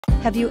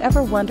Have you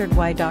ever wondered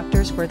why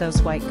doctors wear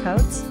those white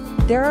coats?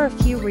 There are a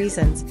few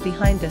reasons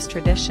behind this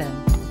tradition.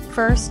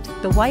 First,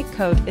 the white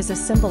coat is a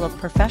symbol of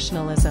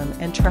professionalism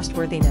and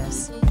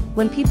trustworthiness.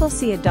 When people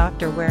see a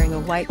doctor wearing a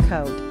white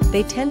coat,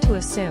 they tend to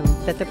assume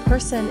that the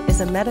person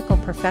is a medical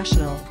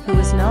professional who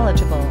is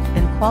knowledgeable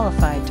and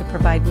qualified to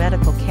provide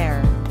medical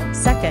care.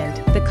 Second,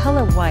 the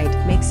color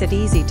white makes it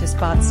easy to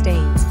spot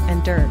stains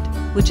and dirt,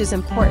 which is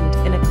important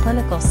in a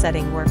clinical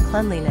setting where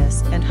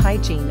cleanliness and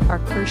hygiene are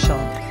crucial.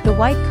 The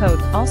white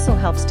coat also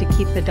helps to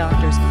keep the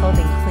doctor's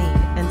clothing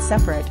clean and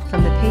separate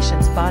from the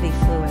patient's body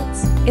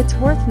fluids. It's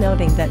worth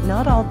noting that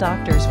not all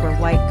doctors wear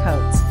white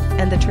coats,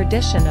 and the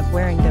tradition of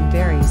wearing them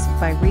varies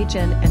by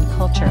region and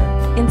culture.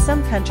 In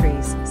some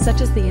countries,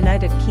 such as the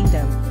United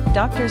Kingdom,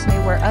 doctors may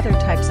wear other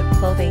types of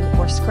clothing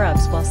or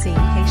scrubs while seeing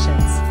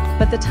patients,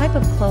 but the type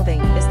of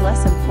clothing is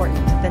less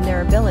important than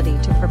their ability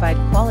to provide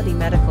quality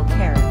medical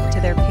care to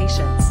their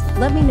patients.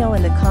 Let me know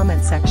in the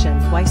comment section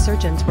why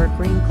surgeons wear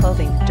green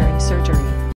clothing during surgery.